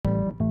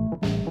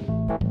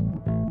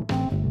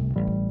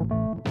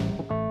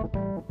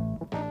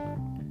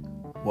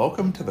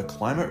welcome to the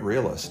Climate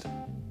Realist.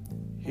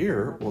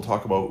 Here, we'll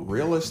talk about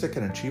realistic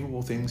and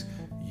achievable things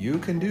you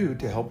can do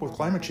to help with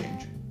climate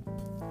change.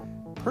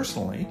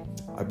 Personally,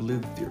 I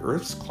believe that the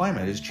Earth's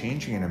climate is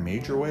changing in a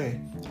major way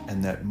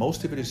and that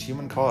most of it is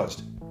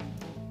human-caused.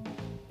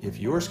 If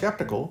you are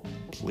skeptical,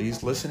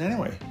 please listen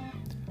anyway.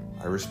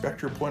 I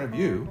respect your point of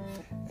view,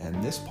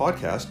 and this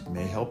podcast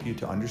may help you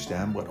to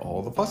understand what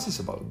all the fuss is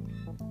about.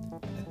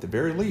 At the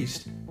very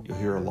least, you'll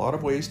hear a lot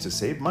of ways to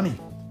save money.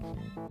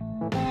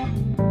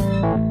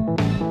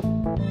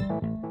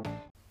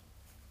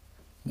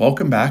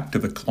 Welcome back to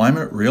the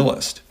Climate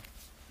Realist.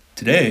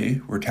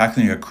 Today, we're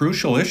tackling a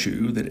crucial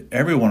issue that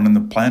everyone on the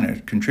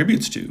planet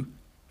contributes to: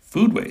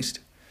 food waste.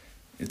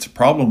 It's a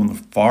problem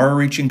with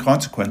far-reaching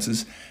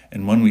consequences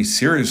and one we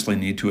seriously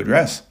need to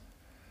address.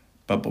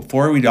 But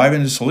before we dive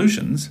into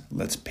solutions,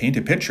 let's paint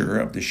a picture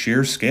of the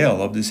sheer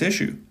scale of this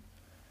issue.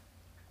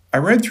 I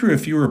read through a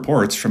few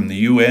reports from the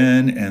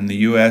UN and the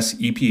US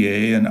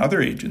EPA and other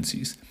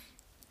agencies.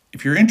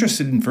 If you're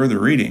interested in further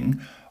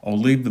reading, I'll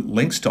leave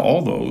links to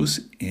all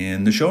those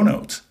in the show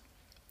notes.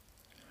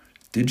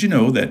 Did you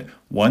know that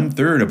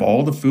 1/3 of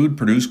all the food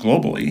produced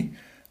globally,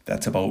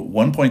 that's about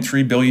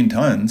 1.3 billion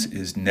tons,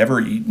 is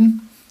never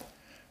eaten?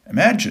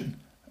 Imagine,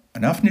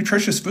 enough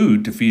nutritious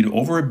food to feed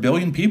over 1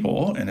 billion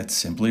people, and it's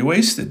simply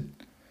wasted.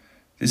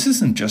 This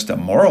isn't just a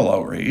moral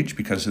outrage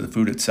because of the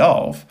food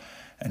itself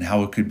and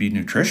how it could be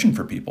nutrition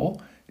for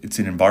people. It's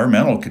an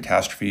environmental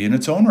catastrophe in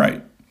its own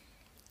right.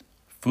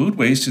 Food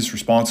waste is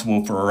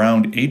responsible for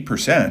around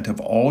 8% of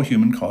all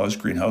human-caused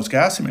greenhouse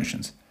gas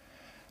emissions.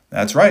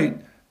 That's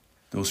right.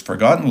 Those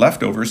forgotten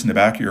leftovers in the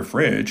back of your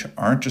fridge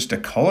aren't just a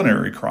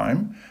culinary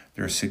crime,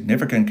 they're a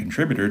significant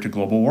contributor to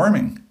global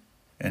warming.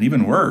 And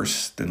even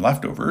worse than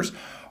leftovers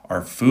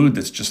are food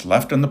that's just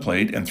left on the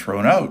plate and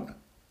thrown out.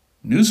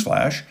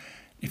 Newsflash,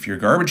 if your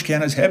garbage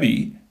can is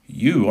heavy,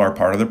 you are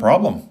part of the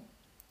problem.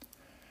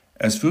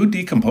 As food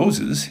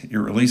decomposes, it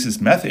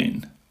releases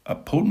methane, a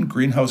potent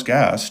greenhouse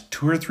gas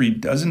 2 or 3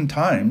 dozen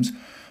times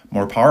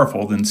more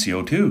powerful than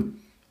CO2.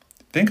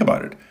 Think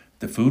about it.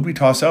 The food we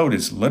toss out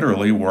is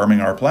literally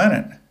warming our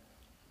planet.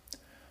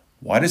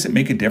 Why does it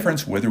make a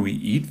difference whether we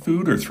eat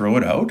food or throw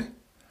it out?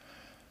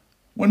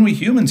 When we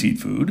humans eat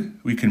food,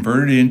 we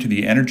convert it into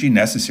the energy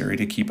necessary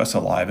to keep us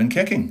alive and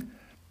kicking.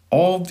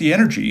 All of the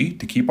energy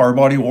to keep our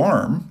body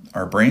warm,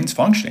 our brains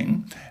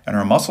functioning, and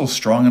our muscles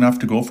strong enough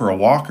to go for a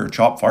walk or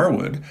chop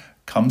firewood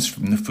comes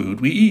from the food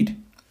we eat.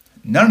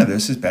 None of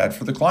this is bad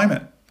for the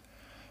climate.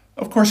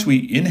 Of course,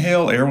 we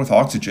inhale air with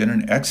oxygen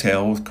and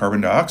exhale with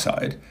carbon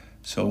dioxide,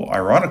 so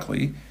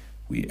ironically,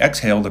 we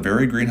exhale the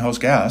very greenhouse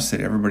gas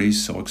that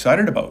everybody's so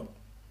excited about.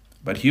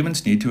 But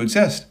humans need to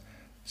exist,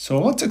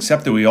 so let's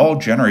accept that we all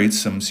generate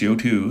some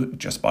CO2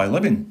 just by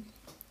living.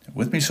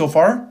 With me so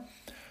far?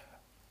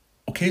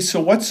 Okay, so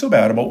what's so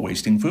bad about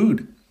wasting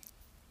food?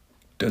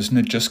 Doesn't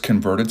it just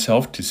convert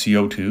itself to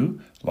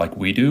CO2 like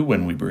we do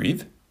when we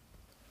breathe?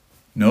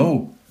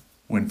 No.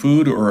 When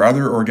food or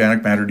other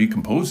organic matter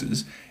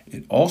decomposes,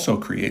 it also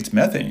creates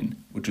methane,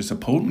 which is a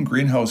potent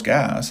greenhouse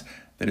gas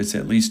that is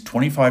at least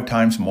 25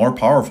 times more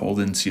powerful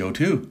than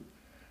CO2.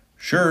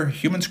 Sure,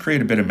 humans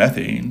create a bit of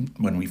methane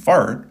when we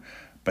fart,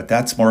 but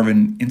that's more of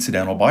an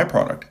incidental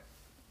byproduct.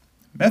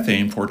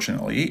 Methane,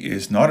 fortunately,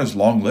 is not as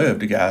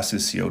long-lived a gas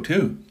as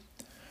CO2.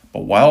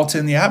 But while it's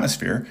in the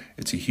atmosphere,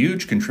 it's a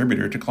huge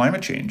contributor to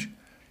climate change.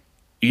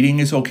 Eating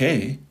is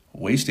okay,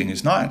 wasting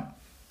is not.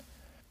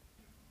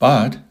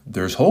 But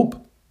there's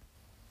hope.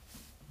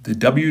 The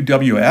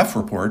WWF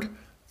report,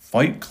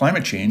 Fight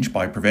Climate Change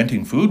by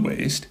Preventing Food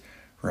Waste,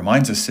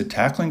 reminds us that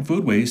tackling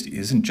food waste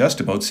isn't just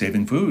about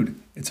saving food,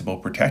 it's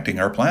about protecting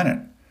our planet.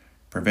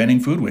 Preventing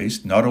food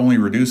waste not only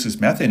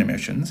reduces methane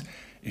emissions,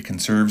 it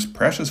conserves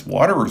precious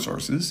water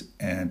resources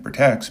and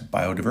protects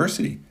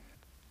biodiversity.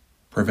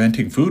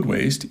 Preventing food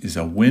waste is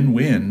a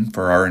win-win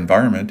for our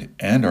environment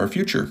and our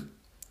future.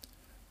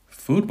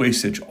 Food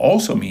wastage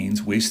also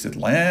means wasted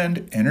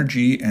land,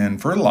 energy,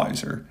 and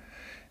fertilizer.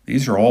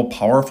 These are all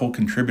powerful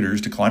contributors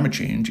to climate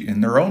change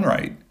in their own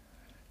right.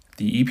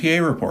 The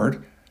EPA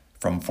report,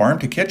 From Farm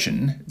to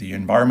Kitchen, the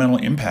Environmental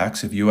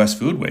Impacts of U.S.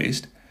 Food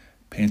Waste,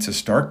 paints a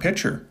stark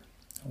picture.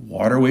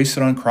 Water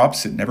wasted on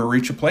crops that never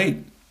reach a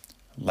plate,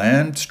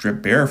 land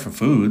stripped bare for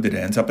food that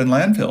ends up in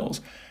landfills,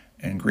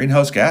 and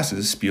greenhouse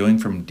gases spewing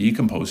from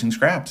decomposing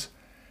scraps.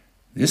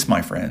 This,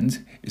 my friends,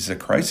 is a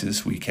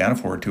crisis we can't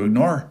afford to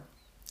ignore.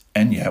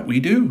 And yet we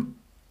do.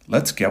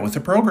 Let's get with the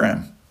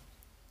program.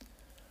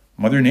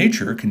 Mother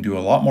Nature can do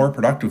a lot more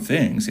productive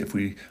things if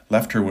we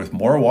left her with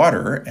more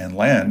water and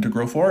land to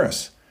grow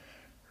forests.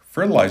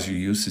 Fertilizer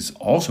use is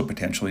also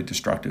potentially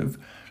destructive,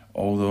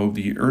 although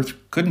the Earth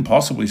couldn't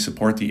possibly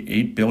support the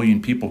 8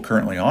 billion people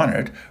currently on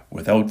it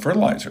without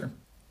fertilizer.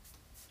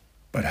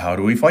 But how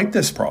do we fight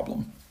this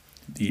problem?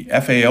 The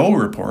FAO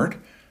report,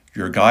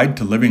 Your Guide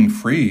to Living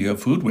Free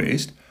of Food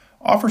Waste,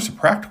 offers a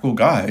practical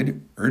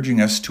guide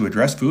urging us to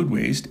address food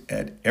waste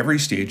at every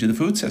stage of the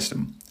food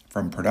system,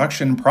 from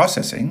production and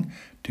processing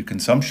to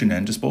consumption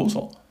and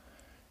disposal.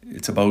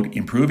 It's about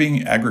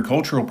improving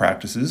agricultural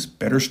practices,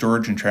 better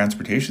storage and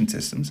transportation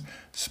systems,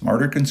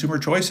 smarter consumer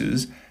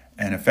choices,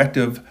 and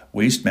effective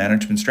waste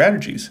management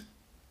strategies.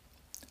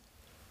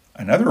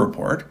 Another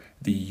report,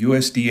 the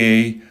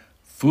USDA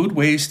Food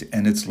Waste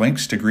and its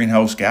Links to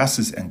Greenhouse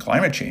Gases and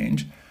Climate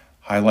Change,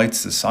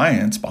 highlights the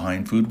science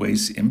behind food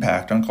waste's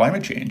impact on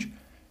climate change.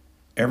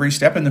 Every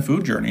step in the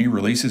food journey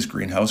releases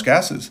greenhouse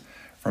gases,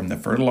 from the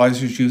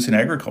fertilizers used in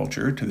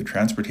agriculture to the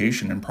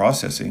transportation and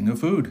processing of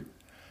food.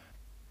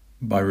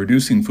 By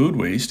reducing food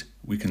waste,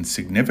 we can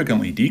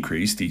significantly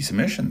decrease these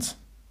emissions.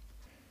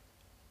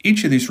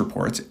 Each of these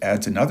reports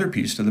adds another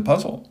piece to the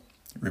puzzle,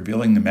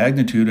 revealing the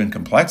magnitude and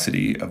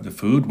complexity of the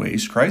food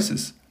waste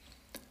crisis.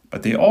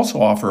 But they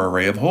also offer a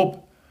ray of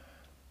hope.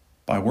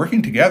 By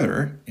working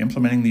together,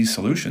 implementing these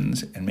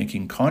solutions, and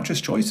making conscious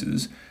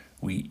choices,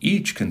 we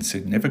each can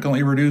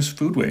significantly reduce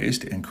food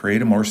waste and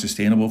create a more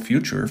sustainable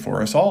future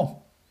for us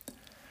all.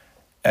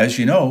 As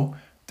you know,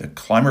 the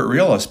Climate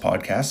Realist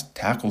podcast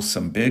tackles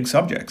some big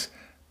subjects,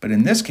 but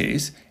in this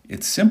case,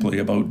 it's simply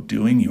about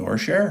doing your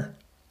share.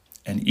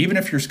 And even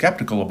if you're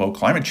skeptical about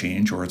climate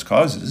change or its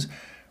causes,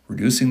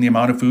 reducing the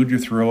amount of food you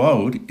throw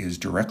out is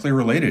directly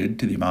related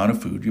to the amount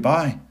of food you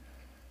buy.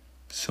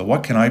 So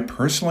what can I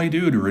personally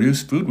do to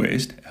reduce food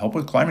waste, help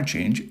with climate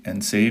change,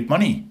 and save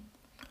money?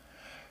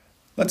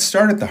 Let's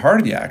start at the heart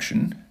of the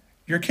action,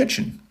 your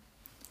kitchen.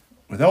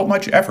 Without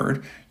much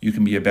effort, you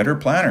can be a better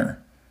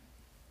planner,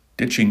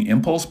 ditching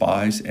impulse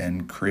buys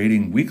and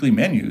creating weekly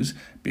menus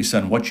based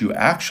on what you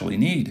actually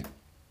need.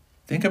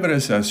 Think of it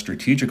as a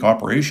strategic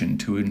operation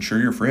to ensure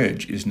your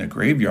fridge isn't a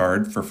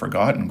graveyard for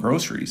forgotten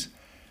groceries.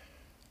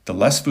 The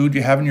less food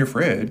you have in your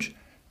fridge,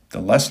 the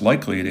less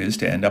likely it is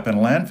to end up in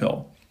a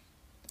landfill.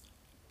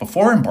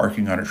 Before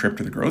embarking on a trip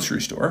to the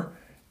grocery store,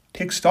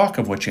 take stock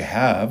of what you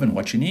have and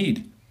what you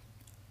need.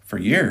 For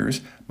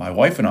years, my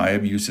wife and I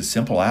have used a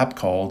simple app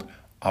called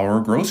Our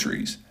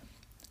Groceries.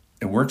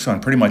 It works on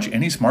pretty much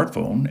any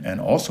smartphone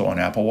and also on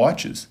Apple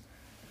Watches.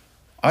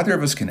 Either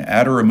of us can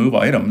add or remove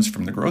items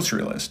from the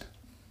grocery list.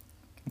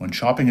 When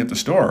shopping at the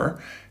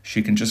store,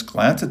 she can just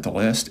glance at the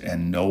list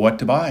and know what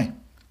to buy.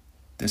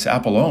 This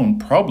app alone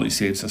probably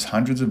saves us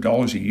hundreds of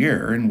dollars a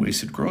year in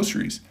wasted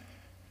groceries.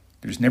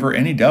 There's never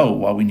any doubt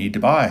what we need to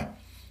buy.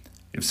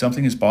 If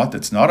something is bought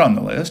that's not on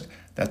the list,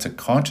 that's a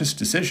conscious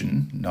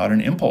decision, not an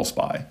impulse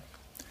buy.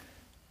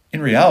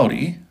 In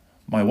reality,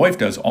 my wife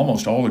does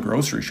almost all the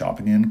grocery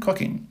shopping and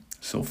cooking,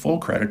 so full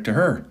credit to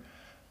her.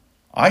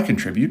 I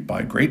contribute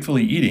by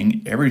gratefully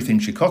eating everything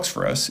she cooks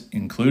for us,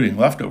 including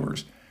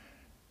leftovers.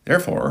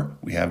 Therefore,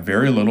 we have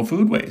very little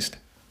food waste.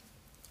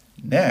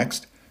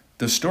 Next,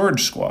 the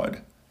storage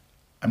squad.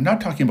 I'm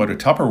not talking about a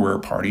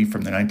Tupperware party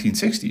from the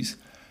 1960s.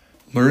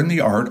 Learn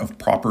the art of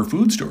proper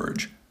food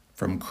storage,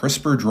 from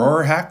crisper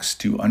drawer hacks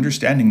to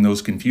understanding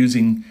those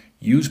confusing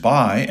use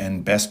by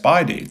and best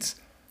by dates.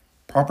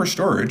 Proper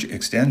storage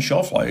extends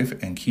shelf life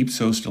and keeps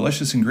those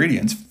delicious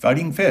ingredients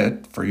fighting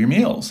fit for your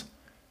meals.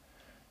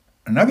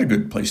 Another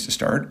good place to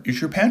start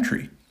is your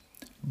pantry.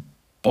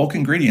 Bulk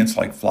ingredients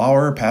like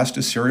flour,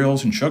 pasta,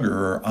 cereals, and sugar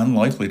are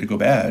unlikely to go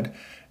bad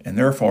and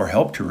therefore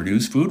help to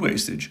reduce food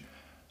wastage.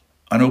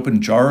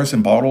 Unopened jars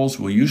and bottles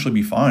will usually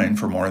be fine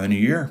for more than a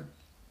year.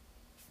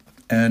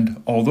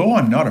 And although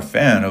I'm not a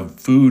fan of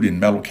food in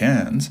metal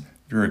cans,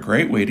 they're a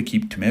great way to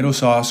keep tomato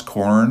sauce,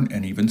 corn,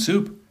 and even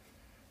soup.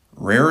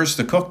 Rare is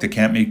the cook that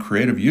can't make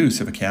creative use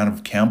of a can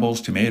of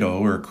Campbell's tomato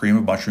or cream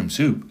of mushroom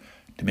soup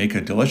to make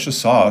a delicious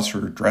sauce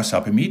or dress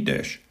up a meat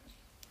dish.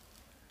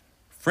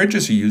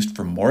 Fridges are used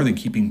for more than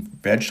keeping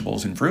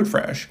vegetables and fruit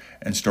fresh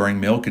and storing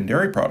milk and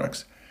dairy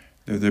products.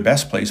 They're the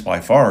best place by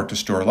far to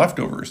store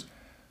leftovers.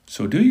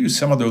 So do use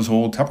some of those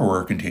old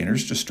Tupperware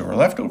containers to store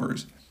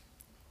leftovers.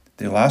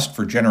 They last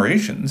for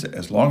generations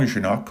as long as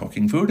you're not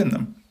cooking food in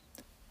them.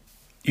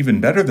 Even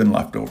better than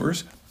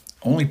leftovers,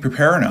 only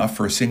prepare enough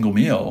for a single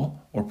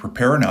meal or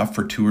prepare enough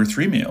for 2 or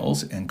 3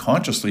 meals and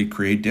consciously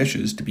create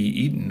dishes to be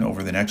eaten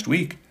over the next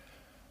week.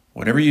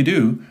 Whatever you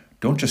do,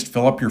 don't just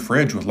fill up your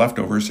fridge with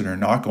leftovers that are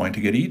not going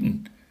to get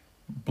eaten.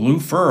 Blue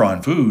fur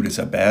on food is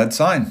a bad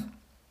sign.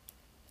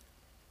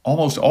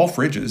 Almost all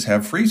fridges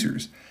have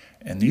freezers,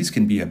 and these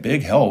can be a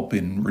big help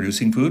in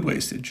reducing food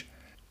wastage.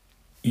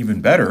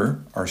 Even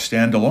better are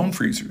standalone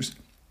freezers.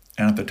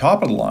 And at the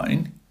top of the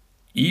line,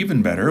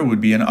 even better would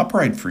be an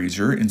upright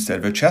freezer instead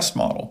of a chest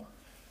model.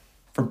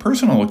 From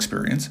personal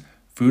experience,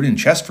 food in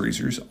chest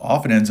freezers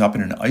often ends up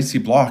in an icy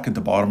block at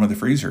the bottom of the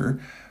freezer,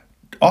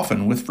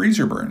 often with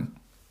freezer burn.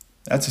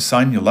 That's a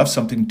sign you left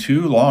something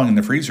too long in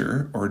the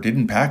freezer or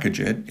didn't package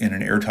it in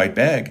an airtight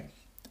bag.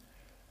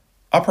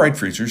 Upright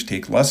freezers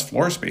take less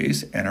floor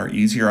space and are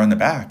easier on the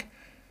back,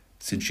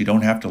 since you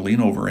don't have to lean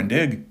over and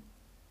dig.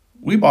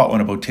 We bought one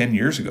about 10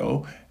 years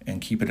ago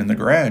and keep it in the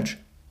garage.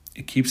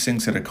 It keeps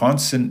things at a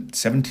constant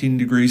 17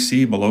 degrees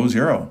C below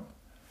zero.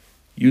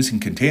 Using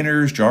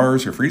containers,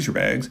 jars, or freezer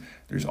bags,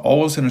 there's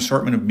always an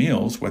assortment of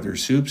meals, whether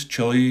soups,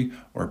 chili,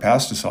 or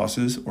pasta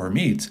sauces, or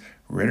meats,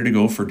 ready to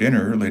go for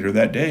dinner later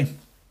that day.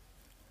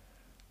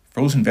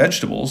 Frozen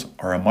vegetables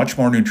are a much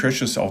more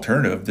nutritious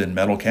alternative than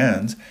metal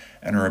cans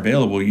and are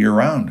available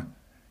year-round.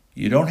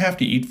 You don't have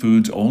to eat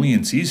foods only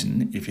in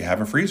season if you have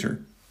a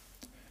freezer.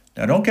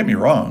 Now don't get me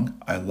wrong,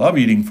 I love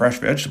eating fresh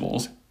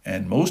vegetables,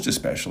 and most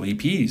especially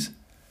peas.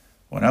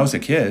 When I was a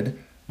kid,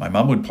 my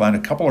mom would plant a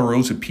couple of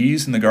rows of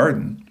peas in the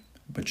garden,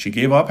 but she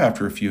gave up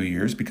after a few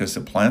years because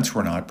the plants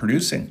were not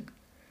producing.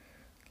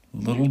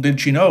 Little did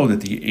she know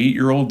that the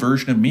 8-year-old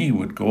version of me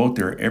would go out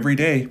there every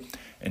day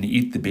and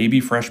eat the baby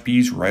fresh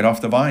peas right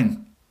off the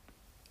vine.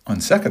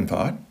 On second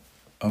thought,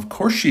 of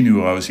course she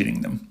knew I was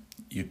eating them.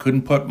 You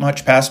couldn't put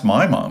much past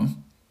my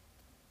mom.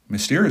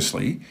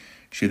 Mysteriously,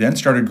 she then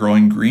started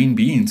growing green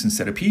beans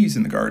instead of peas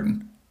in the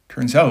garden.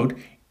 Turns out,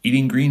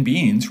 eating green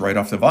beans right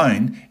off the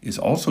vine is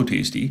also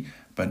tasty,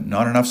 but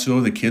not enough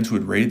so the kids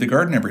would raid the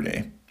garden every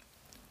day.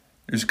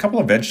 There's a couple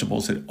of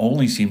vegetables that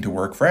only seem to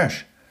work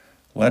fresh: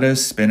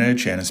 lettuce,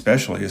 spinach, and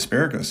especially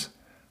asparagus.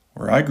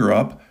 Where I grew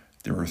up,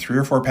 there were 3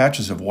 or 4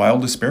 patches of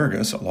wild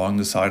asparagus along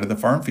the side of the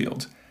farm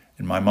fields,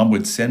 and my mom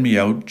would send me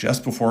out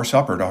just before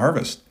supper to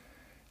harvest.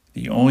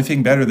 The only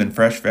thing better than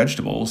fresh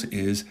vegetables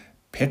is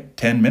pick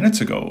 10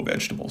 minutes ago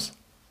vegetables.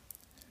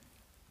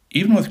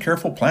 Even with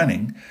careful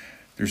planning,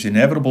 there's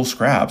inevitable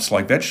scraps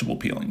like vegetable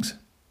peelings.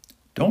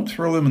 Don't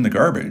throw them in the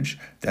garbage,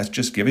 that's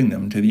just giving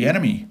them to the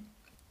enemy.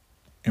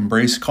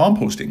 Embrace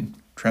composting,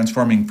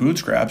 transforming food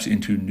scraps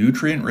into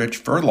nutrient-rich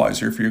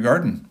fertilizer for your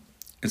garden.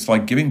 It's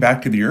like giving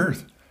back to the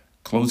earth,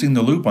 closing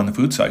the loop on the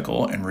food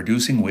cycle and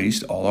reducing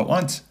waste all at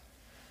once.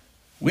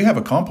 We have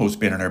a compost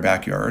bin in our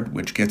backyard,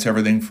 which gets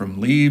everything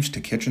from leaves to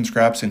kitchen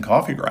scraps and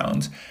coffee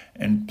grounds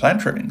and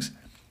plant trimmings.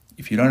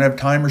 If you don't have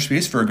time or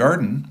space for a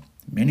garden,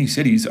 many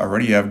cities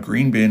already have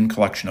green bin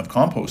collection of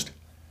compost.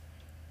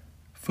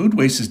 Food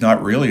waste is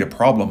not really a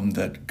problem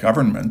that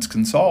governments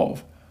can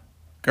solve.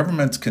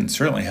 Governments can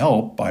certainly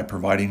help by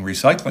providing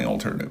recycling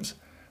alternatives,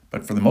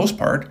 but for the most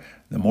part,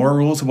 the more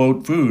rules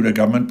about food a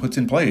government puts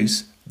in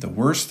place, the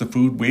worse the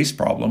food waste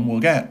problem will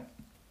get.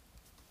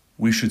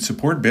 We should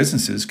support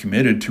businesses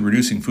committed to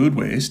reducing food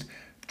waste,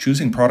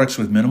 choosing products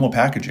with minimal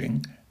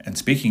packaging, and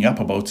speaking up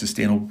about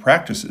sustainable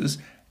practices,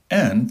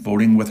 and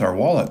voting with our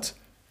wallets.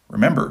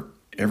 Remember,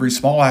 every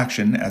small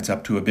action adds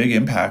up to a big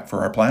impact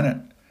for our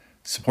planet.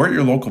 Support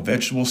your local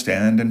vegetable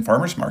stand and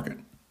farmers market.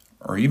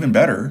 Or even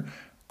better,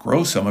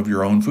 grow some of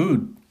your own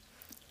food.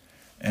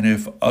 And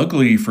if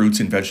ugly fruits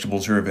and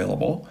vegetables are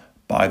available,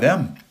 buy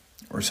them.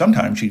 Or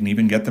sometimes you can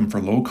even get them for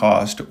low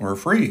cost or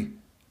free.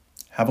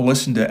 Have a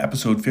listen to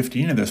episode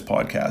 15 of this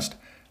podcast,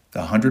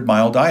 The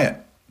 100-Mile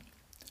Diet.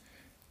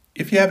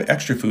 If you have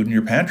extra food in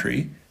your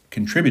pantry,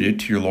 contribute it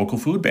to your local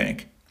food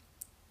bank.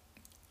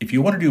 If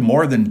you want to do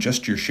more than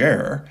just your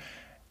share,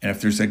 and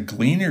if there's a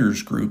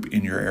gleaners group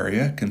in your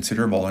area,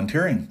 consider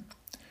volunteering.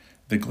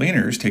 The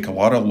gleaners take a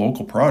lot of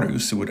local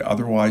produce that would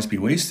otherwise be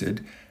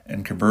wasted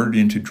and convert it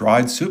into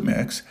dried soup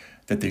mix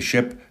that they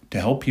ship to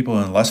help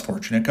people in less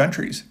fortunate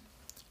countries.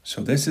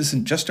 So this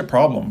isn't just a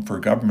problem for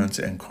governments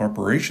and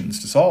corporations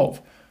to solve.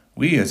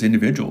 We as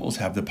individuals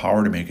have the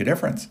power to make a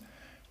difference.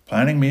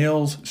 Planning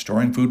meals,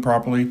 storing food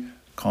properly,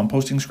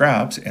 composting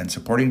scraps, and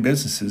supporting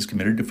businesses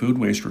committed to food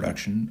waste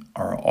reduction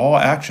are all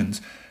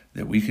actions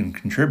that we can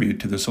contribute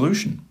to the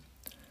solution.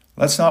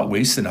 Let's not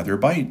waste another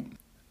bite.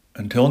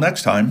 Until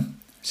next time,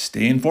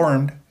 stay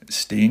informed,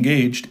 stay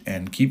engaged,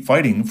 and keep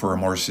fighting for a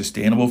more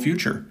sustainable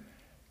future.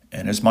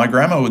 And as my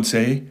grandma would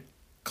say,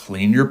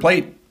 clean your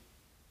plate.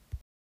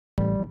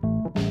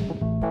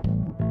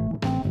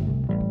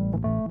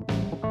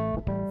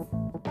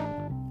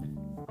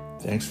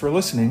 Thanks for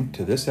listening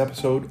to this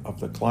episode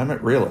of The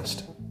Climate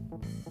Realist.